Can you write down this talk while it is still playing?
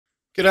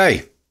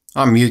G'day,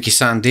 I'm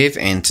Yuki-san Dev,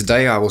 and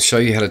today I will show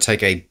you how to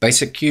take a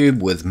basic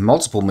cube with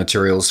multiple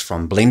materials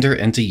from Blender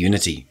into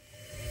Unity.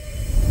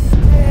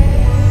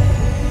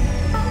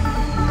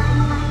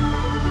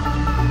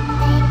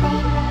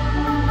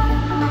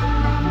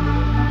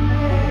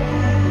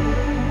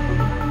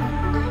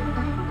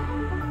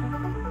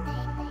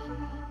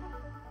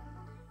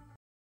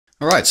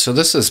 Alright, so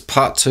this is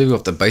part 2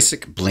 of the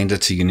basic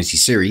Blender to Unity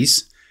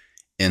series.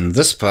 In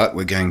this part,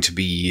 we're going to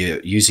be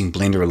using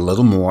Blender a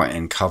little more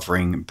and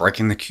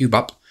breaking the cube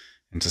up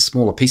into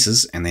smaller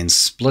pieces and then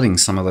splitting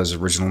some of those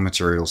original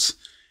materials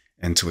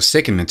into a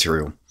second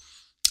material,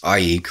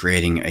 i.e.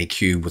 creating a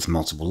cube with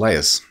multiple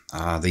layers.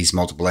 These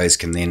multiple layers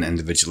can then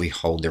individually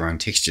hold their own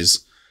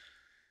textures.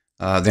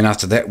 Then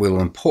after that,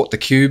 we'll import the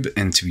cube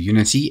into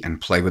Unity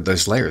and play with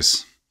those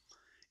layers.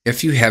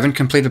 If you haven't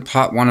completed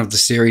part 1 of the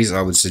series,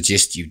 I would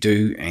suggest you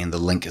do, and the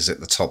link is at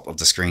the top of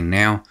the screen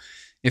now.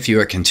 If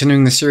you are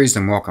continuing the series,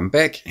 then welcome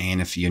back,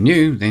 and if you're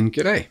new, then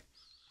g'day.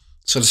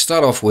 So to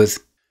start off with,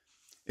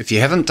 if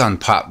you haven't done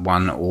part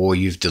 1 or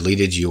you've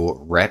deleted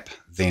your wrap,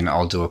 then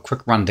I'll do a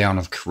quick rundown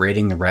of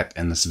creating the wrap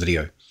in this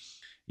video.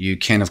 You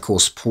can of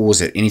course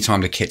pause at any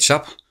time to catch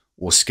up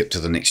or skip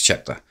to the next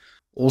chapter.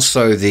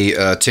 Also,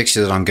 the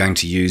texture that I'm going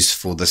to use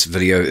for this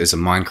video is a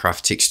Minecraft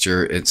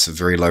texture. It's a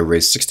very low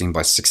res 16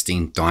 by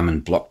 16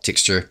 diamond block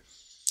texture.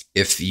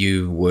 If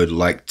you would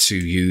like to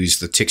use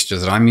the texture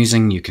that I'm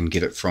using, you can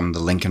get it from the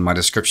link in my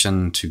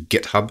description to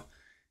GitHub,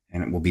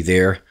 and it will be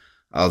there.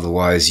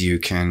 Otherwise, you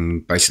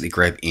can basically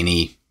grab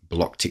any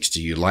block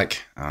texture you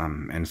like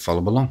and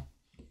follow along.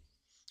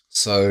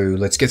 So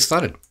let's get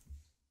started.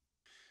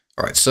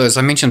 Alright, so as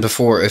I mentioned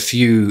before, if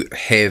you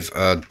have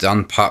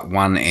done part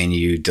 1 and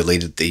you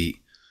deleted the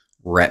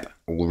wrap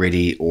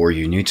already, or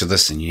you're new to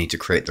this and you need to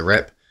create the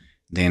wrap,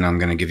 then I'm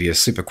going to give you a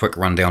super quick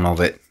rundown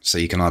of it, so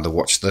you can either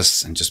watch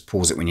this and just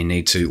pause it when you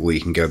need to, or you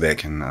can go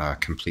back and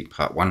complete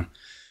part 1.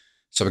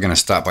 So we're going to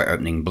start by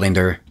opening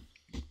Blender,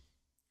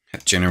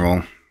 hit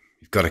General,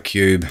 you've got a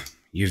cube,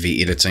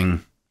 UV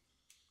editing,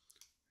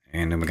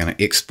 and then we're going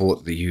to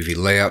export the UV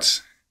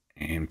layout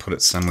and put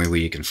it somewhere where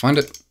you can find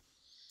it.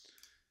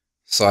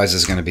 Size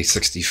is going to be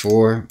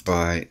 64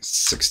 by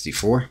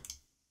 64.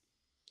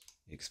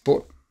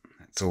 Export,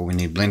 that's all we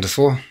need Blender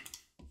for.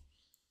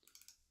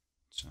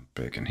 Jump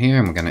back in here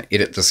and we're going to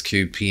edit this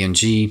cube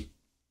PNG.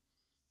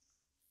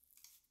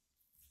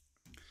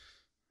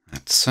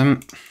 That's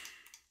him.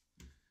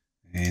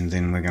 And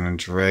then we're going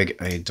to drag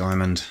a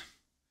diamond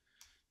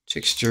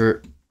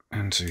texture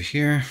into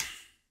here.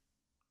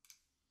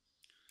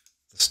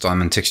 This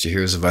diamond texture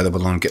here is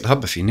available on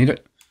GitHub if you need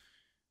it.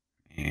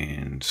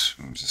 And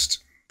I'll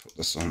just put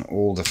this on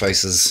all the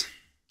faces,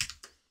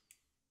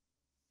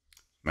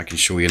 making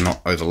sure you're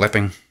not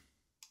overlapping.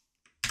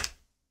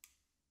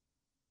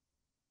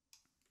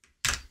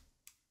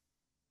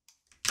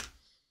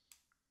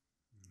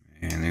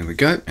 And there we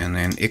go, and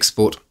then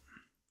export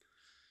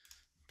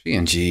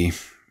PNG,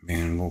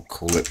 and we'll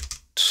call it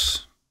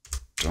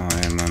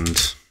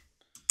diamond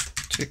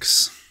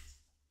text.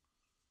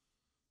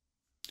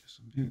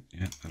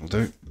 Yeah, that'll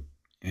do.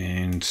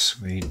 And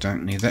we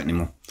don't need that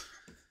anymore.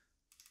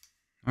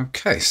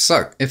 Okay,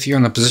 so if you're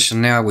in a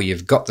position now where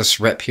you've got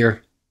this wrap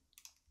here,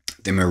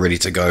 then we're ready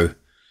to go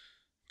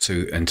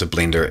into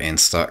Blender and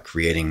start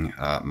creating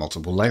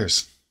multiple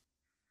layers.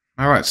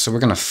 Alright, so we're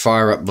going to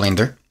fire up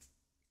Blender.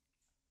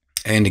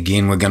 And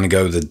again, we're going to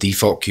go the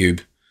default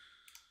cube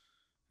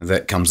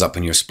that comes up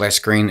in your splash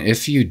screen.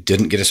 If you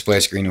didn't get a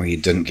splash screen or you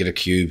didn't get a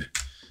cube,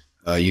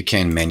 you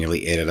can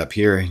manually add it up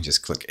here.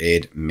 Just click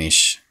Add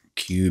Mesh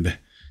Cube.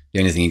 The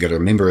only thing you got to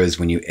remember is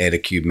when you add a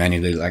cube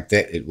manually like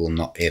that, it will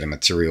not add a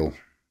material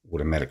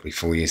automatically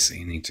for you. So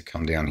you need to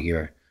come down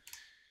here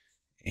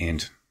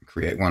and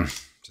create one.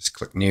 Just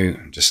click New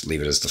and just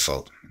leave it as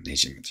default. And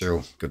there's your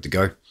material. Good to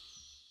go.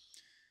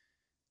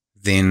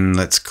 Then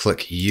let's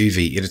click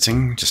UV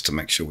editing just to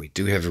make sure we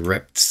do have a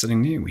wrap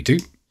sitting there. We do.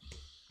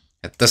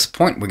 At this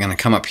point, we're going to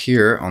come up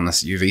here on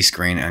this UV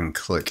screen and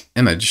click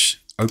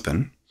Image,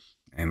 Open,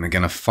 and we're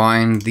going to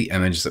find the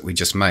image that we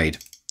just made,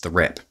 the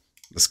wrap,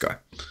 this guy,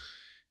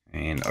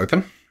 and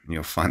open. And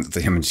you'll find that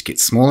the image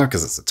gets smaller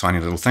because it's a tiny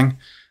little thing.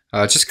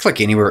 Just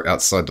click anywhere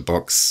outside the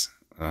box,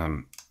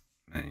 and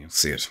you'll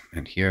see it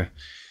in here.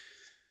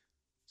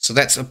 So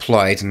that's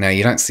applied. Now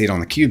you don't see it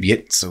on the cube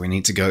yet, so we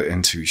need to go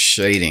into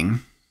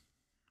shading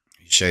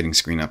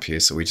screen up here.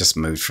 So we just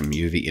moved from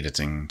UV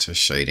editing to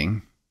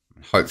shading.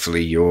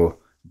 Hopefully your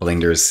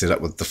Blender is set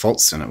up with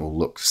defaults and it will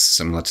look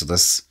similar to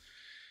this.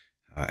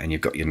 And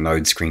you've got your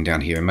node screen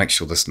down here, and make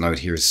sure this node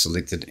here is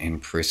selected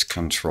and press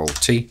Ctrl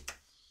T.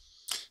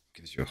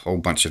 Gives you a whole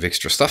bunch of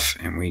extra stuff,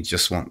 and we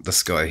just want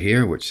this guy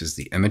here, which is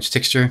the image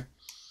texture.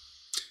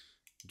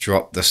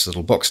 Drop this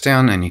little box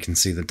down and you can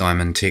see the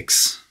diamond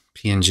text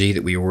PNG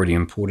that we already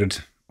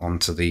imported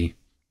onto the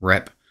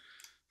wrap.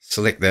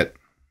 Select that,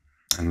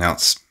 and now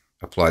it's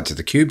applied to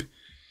the cube.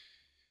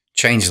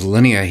 Change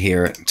linear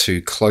here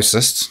to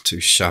closest to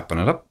sharpen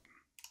it up,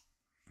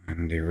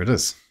 and there it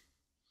is.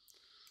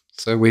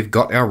 So we've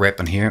got our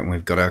wrap in here and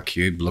we've got our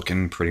cube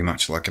looking pretty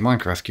much like a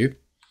Minecraft cube.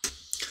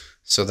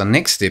 So the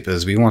next step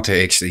is we want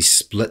to actually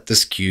split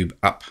this cube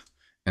up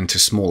into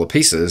smaller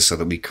pieces so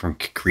that we can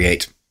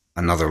create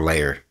another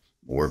layer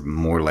or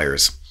more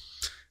layers.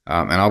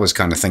 And I was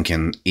kind of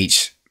thinking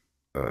each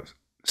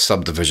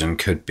subdivision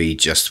could be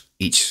just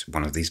each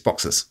one of these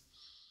boxes.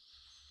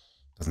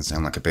 Doesn't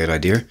sound like a bad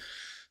idea.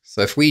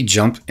 So if we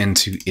jump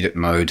into edit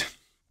mode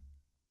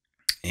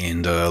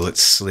and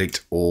let's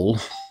select all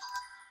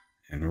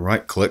and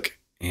right click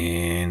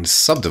and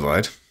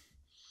subdivide.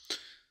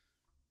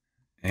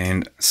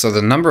 And so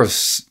the number of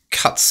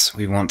cuts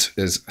we want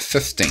is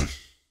 15.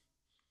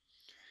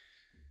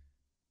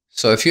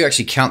 So if you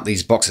actually count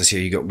these boxes here,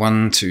 you got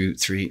 1, 2,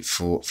 3,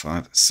 4,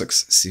 5,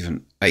 6,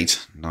 7,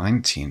 8,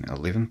 9, 10,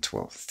 11,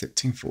 12,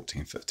 13,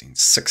 14, 15,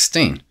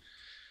 16.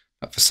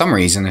 But for some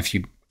reason, if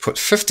you put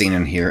 15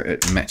 in here,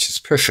 it matches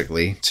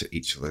perfectly to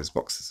each of those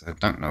boxes. I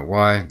don't know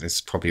why. There's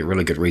probably a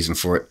really good reason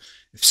for it.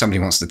 If somebody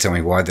wants to tell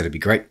me why, that'd be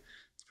great.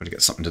 It's probably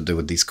got something to do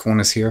with these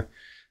corners here.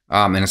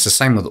 And it's the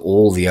same with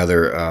all the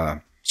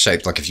other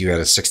shapes. Like if you had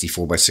a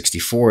 64 by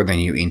 64, then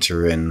you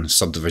enter in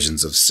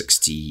subdivisions of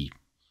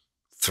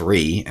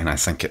 63, and I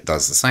think it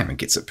does the same. It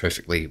gets it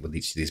perfectly with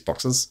each of these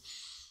boxes.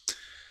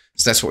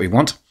 So that's what we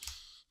want.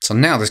 So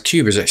now this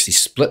cube is actually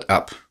split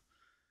up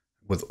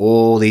with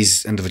all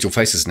these individual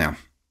faces now.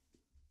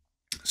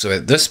 So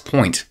at this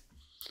point,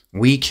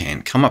 we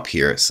can come up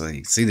here. So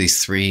you see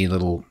these three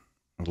little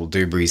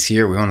doobies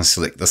here. We want to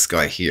select this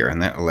guy here,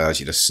 and that allows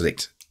you to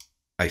select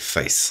a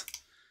face.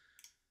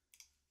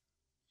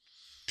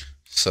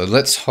 So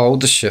let's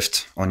hold the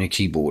shift on your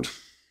keyboard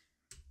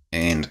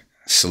and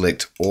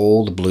select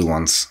all the blue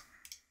ones.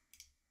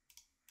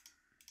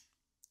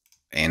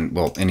 And,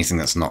 well, anything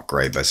that's not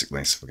gray,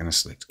 basically. So we're going to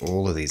select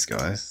all of these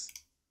guys.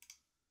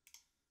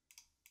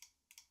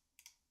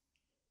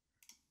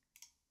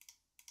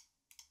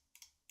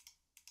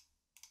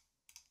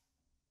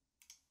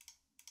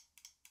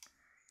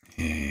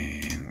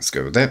 And let's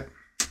go with that.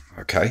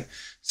 Okay,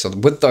 so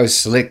with those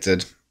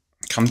selected,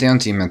 come down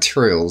to your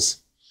materials,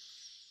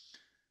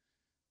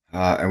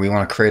 and we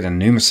want to create a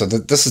new. So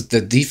this is the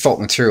default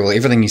material.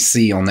 Everything you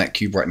see on that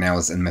cube right now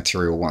is in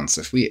material 1.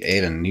 So if we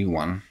add a new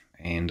one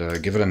and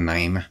give it a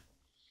name,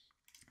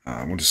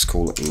 we'll just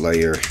call it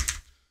layer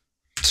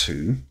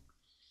 2,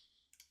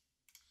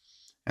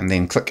 and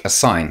then click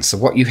assign. So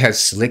what you have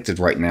selected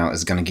right now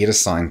is going to get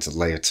assigned to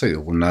layer 2.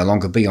 It will no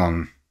longer be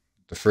on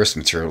the first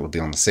material, it will be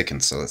on the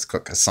second. So let's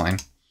click assign,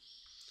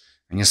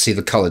 and you'll see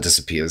the color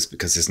disappears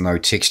because there's no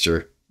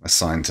texture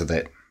assigned to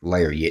that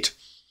layer yet.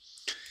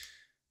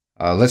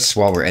 Let's,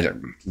 while we're at it,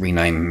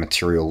 rename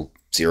material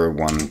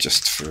 01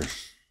 just to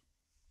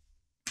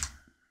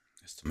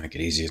make it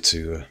easier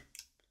to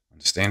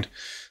understand.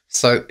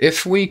 So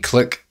if we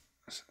click,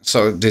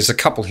 so there's a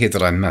couple here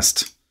that I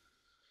missed.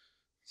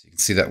 So you can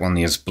see that one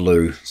there is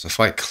blue. So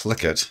if I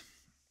click it,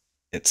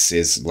 it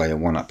says layer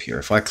 1 up here.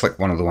 If I click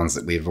one of the ones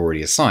that we've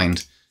already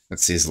assigned, it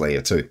says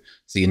layer 2.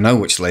 So you know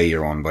which layer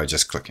you're on by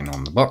just clicking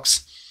on the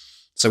box.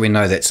 So we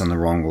know that's on the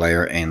wrong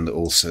layer, and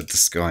also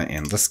this guy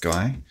and this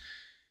guy.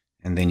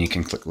 And then you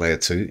can click layer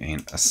 2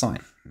 and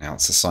assign. Now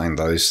it's assigned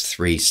those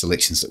 3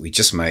 selections that we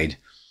just made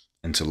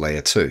into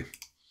layer 2.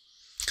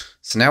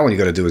 So now what you've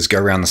got to do is go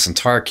around this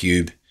entire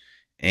cube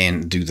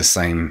and do the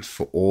same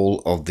for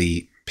all of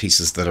the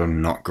pieces that are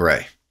not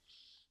gray.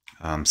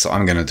 So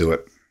I'm going to do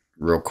it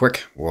real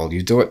quick while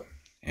you do it,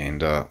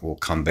 and we'll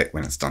come back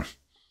when it's done.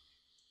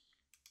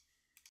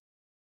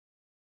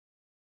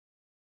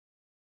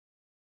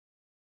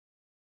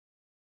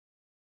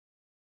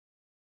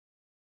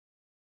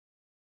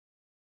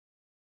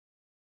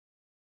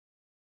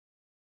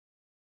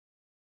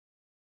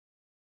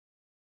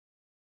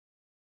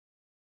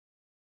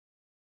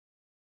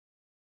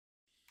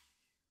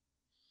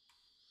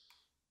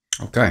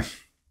 Okay, I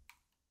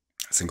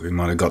think we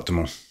might have got them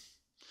all.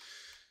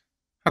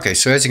 Okay,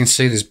 so as you can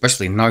see, there's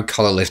basically no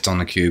color left on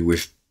the cube.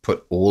 We've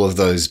put all of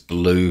those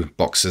blue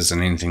boxes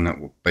and anything that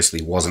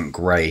basically wasn't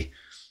gray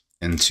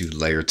into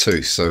layer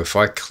 2. So if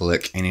I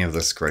click any of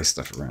this gray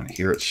stuff around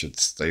here, it should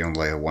stay on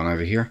layer 1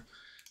 over here.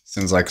 As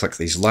soon as I click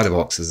these lighter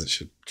boxes, it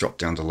should drop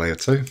down to layer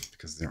 2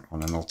 because they're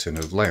on an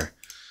alternative layer.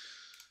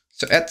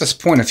 So at this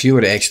point, if you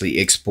were to actually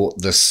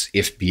export this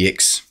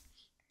FBX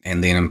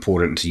and then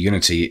import it into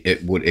Unity,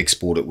 it would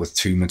export it with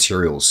 2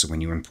 materials. So when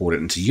you import it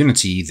into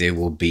Unity, there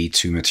will be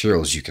 2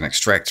 materials you can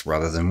extract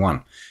rather than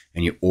 1.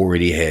 And you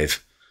already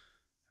have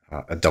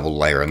a double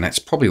layer. And that's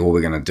probably all we're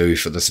going to do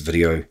for this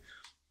video.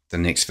 The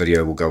next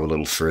video will go a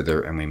little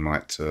further, and we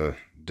might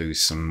do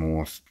some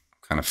more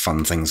kind of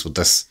fun things with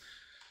this.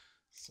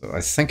 So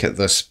I think at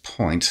this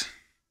point,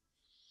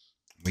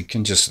 we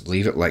can just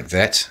leave it like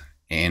that,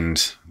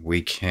 and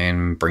we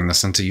can bring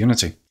this into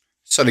Unity.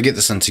 So to get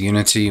this into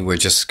Unity, we're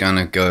just going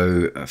to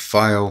go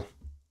File,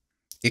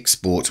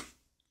 Export,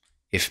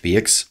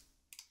 FBX.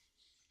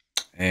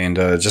 And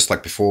just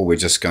like before, we're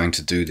just going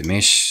to do the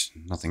mesh,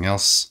 nothing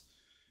else.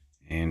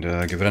 And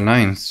give it a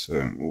name.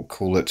 So we'll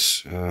call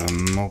it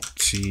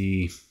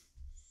multi-layer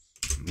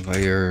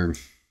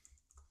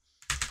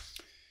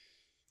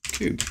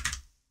cube.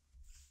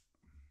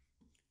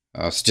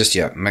 So just,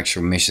 yeah, make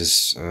sure mesh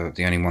is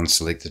the only one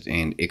selected,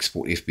 and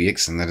export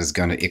FBX, and that is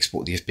going to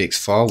export the FBX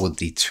file with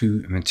the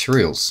 2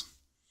 materials.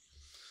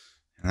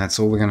 And that's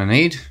all we're going to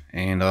need,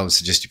 and I would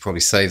suggest you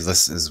probably save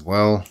this as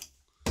well,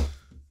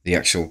 the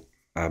actual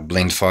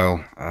blend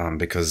file,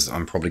 because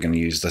I'm probably going to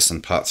use this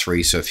in part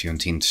 3, so if you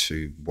intend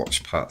to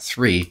watch part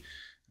 3,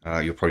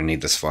 you'll probably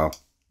need this file.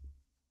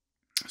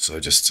 So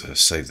just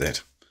save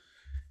that,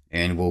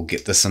 and we'll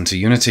get this into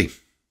Unity.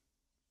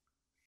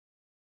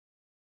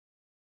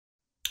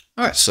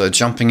 Alright, so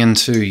jumping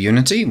into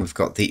Unity, we've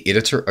got the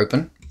editor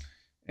open,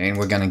 and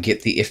we're going to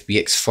get the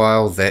FBX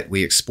file that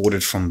we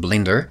exported from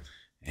Blender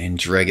and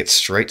drag it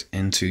straight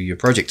into your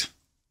project.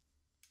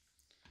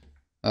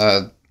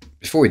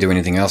 Before we do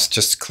anything else,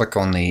 just click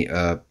on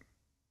the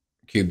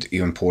cube that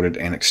you imported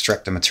and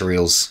extract the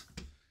materials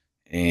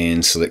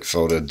and select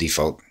folder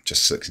default,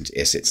 just select into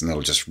assets, and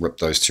that'll just rip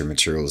those 2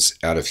 materials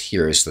out of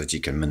here so that you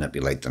can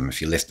manipulate them.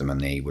 If you left them in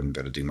there, you wouldn't be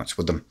able to do much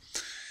with them.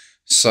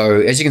 So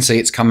as you can see,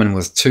 it's coming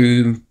with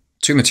two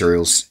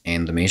materials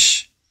and the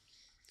mesh.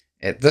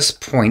 At this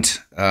point,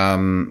 let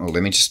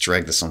me just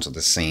drag this onto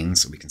the scene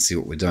so we can see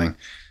what we're doing.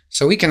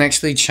 So we can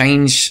actually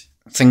change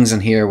things in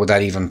here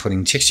without even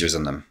putting textures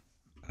in them.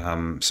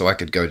 So I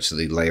could go to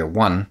the layer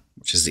 1,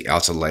 which is the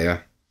outer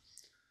layer.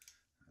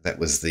 That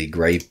was the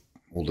gray,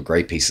 all the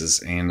gray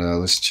pieces, and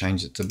let's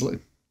change it to blue.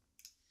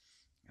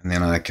 And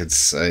then I could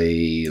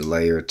say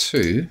layer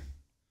 2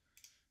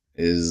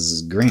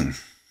 is green.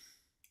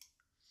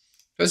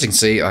 As you can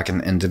see, I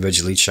can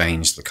individually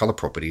change the color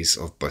properties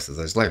of both of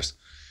those layers.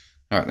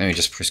 Alright, let me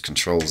just press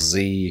Ctrl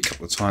Z a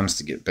couple of times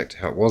to get back to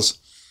how it was.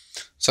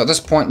 So at this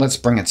point, let's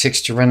bring a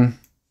texture in.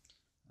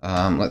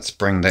 Let's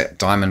bring that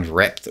diamond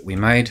wrap that we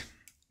made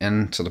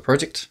into the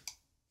project.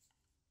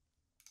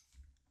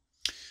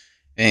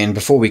 And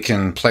before we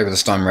can play with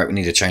this diamond wrap, we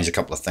need to change a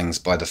couple of things.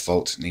 By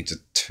default, we need to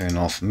turn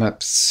off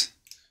MIPS,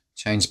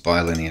 change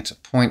bilinear to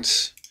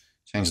point,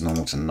 change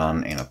normal to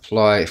none, and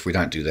apply. If we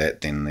don't do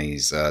that, then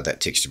that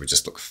texture would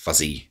just look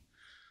fuzzy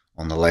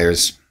on the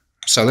layers.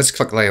 So let's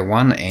click layer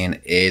 1 and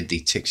add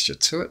the texture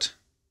to it.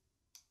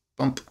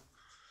 Bump.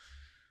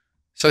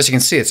 So as you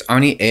can see, it's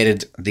only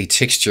added the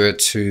texture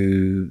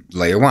to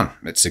layer 1.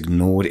 It's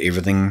ignored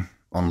everything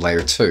on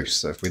layer 2.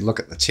 So if we look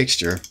at the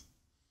texture,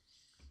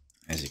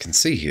 as you can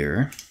see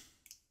here,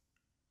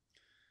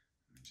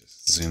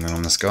 just zoom in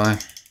on this guy.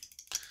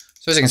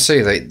 So as you can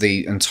see,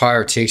 the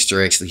entire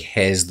texture actually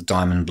has the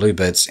diamond blue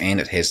bits and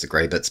it has the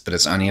gray bits, but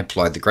it's only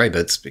applied the gray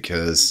bits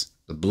because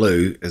the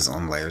blue is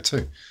on layer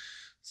 2.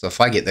 So if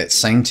I get that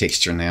same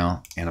texture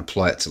now and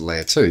apply it to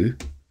layer 2,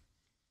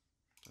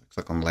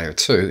 click on layer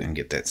 2 and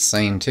get that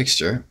same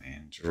texture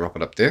and drop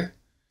it up there,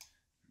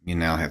 you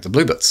now have the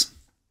blue bits.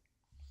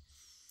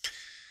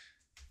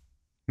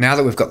 Now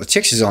that we've got the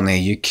textures on there,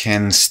 you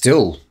can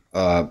still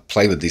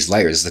play with these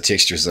layers. The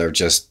textures are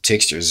just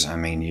textures. I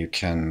mean, you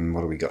can,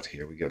 what do we got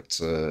here? We got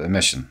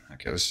emission.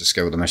 Okay, let's just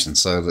go with emission.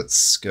 So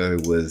let's go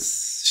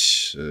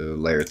with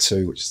layer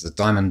 2, which is the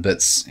diamond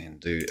bits, and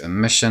do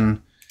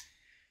emission.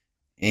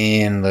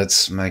 And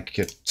let's make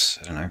it,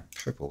 I don't know,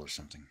 purple or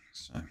something.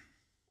 So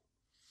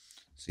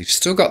you've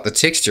still got the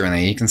texture in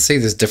there. You can see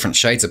there's different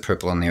shades of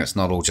purple in there. It's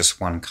not all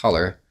just one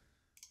color.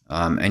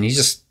 And you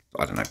just,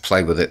 I don't know,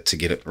 play with it to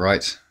get it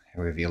right,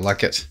 however you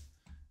like it.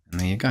 And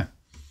there you go.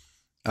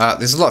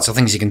 There's lots of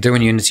things you can do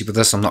in Unity with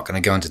this. I'm not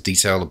going to go into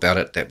detail about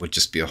it. That would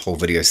just be a whole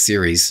video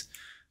series.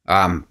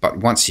 But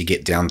once you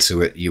get down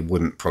to it, you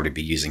wouldn't probably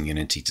be using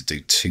Unity to do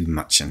too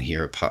much in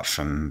here apart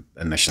from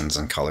emissions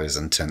and colors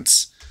and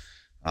tints.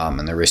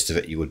 And the rest of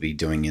it you would be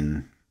doing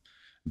in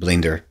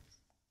Blender.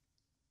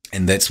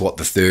 And that's what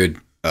the third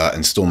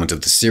installment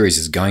of the series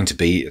is going to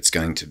be. It's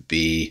going to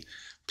be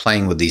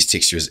playing with these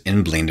textures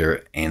in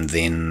Blender, and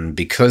then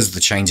because the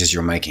changes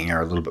you're making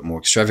are a little bit more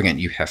extravagant,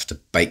 you have to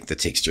bake the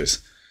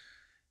textures.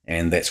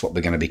 And that's what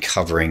we're going to be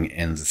covering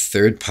in the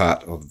third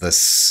part of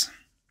this,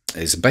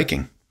 is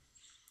baking.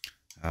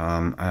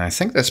 And I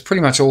think that's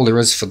pretty much all there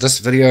is for this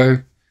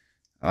video.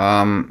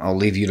 I'll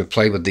leave you to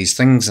play with these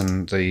things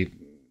and the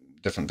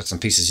different bits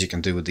and pieces you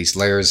can do with these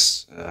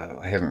layers.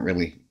 I haven't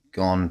really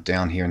gone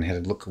down here and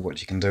had a look at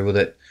what you can do with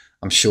it.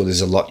 I'm sure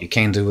there's a lot you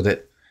can do with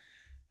it.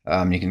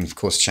 You can of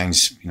course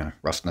change,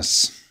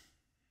 roughness.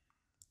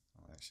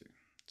 I actually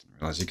didn't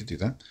realize you could do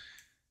that.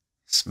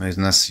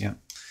 Smoothness, yeah.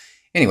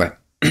 Anyway,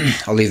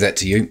 I'll leave that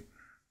to you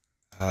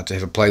to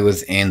have a play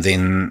with, and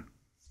then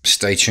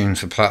stay tuned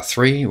for part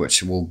 3,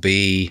 which will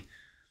be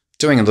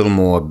doing a little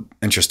more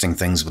interesting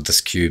things with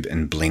this cube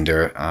in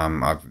Blender.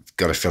 I've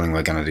got a feeling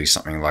we're going to do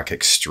something like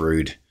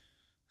extrude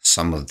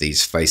some of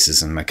these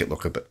faces and make it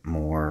look a bit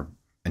more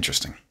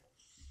interesting.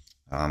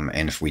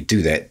 And if we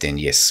do that, then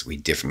yes, we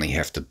definitely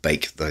have to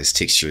bake those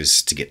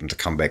textures to get them to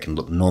come back and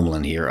look normal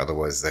in here.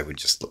 Otherwise, they would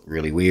just look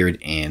really weird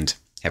and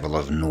have a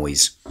lot of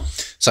noise.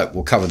 So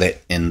we'll cover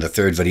that in the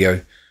third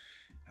video.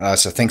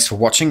 So thanks for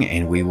watching,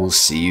 and we will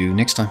see you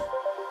next time.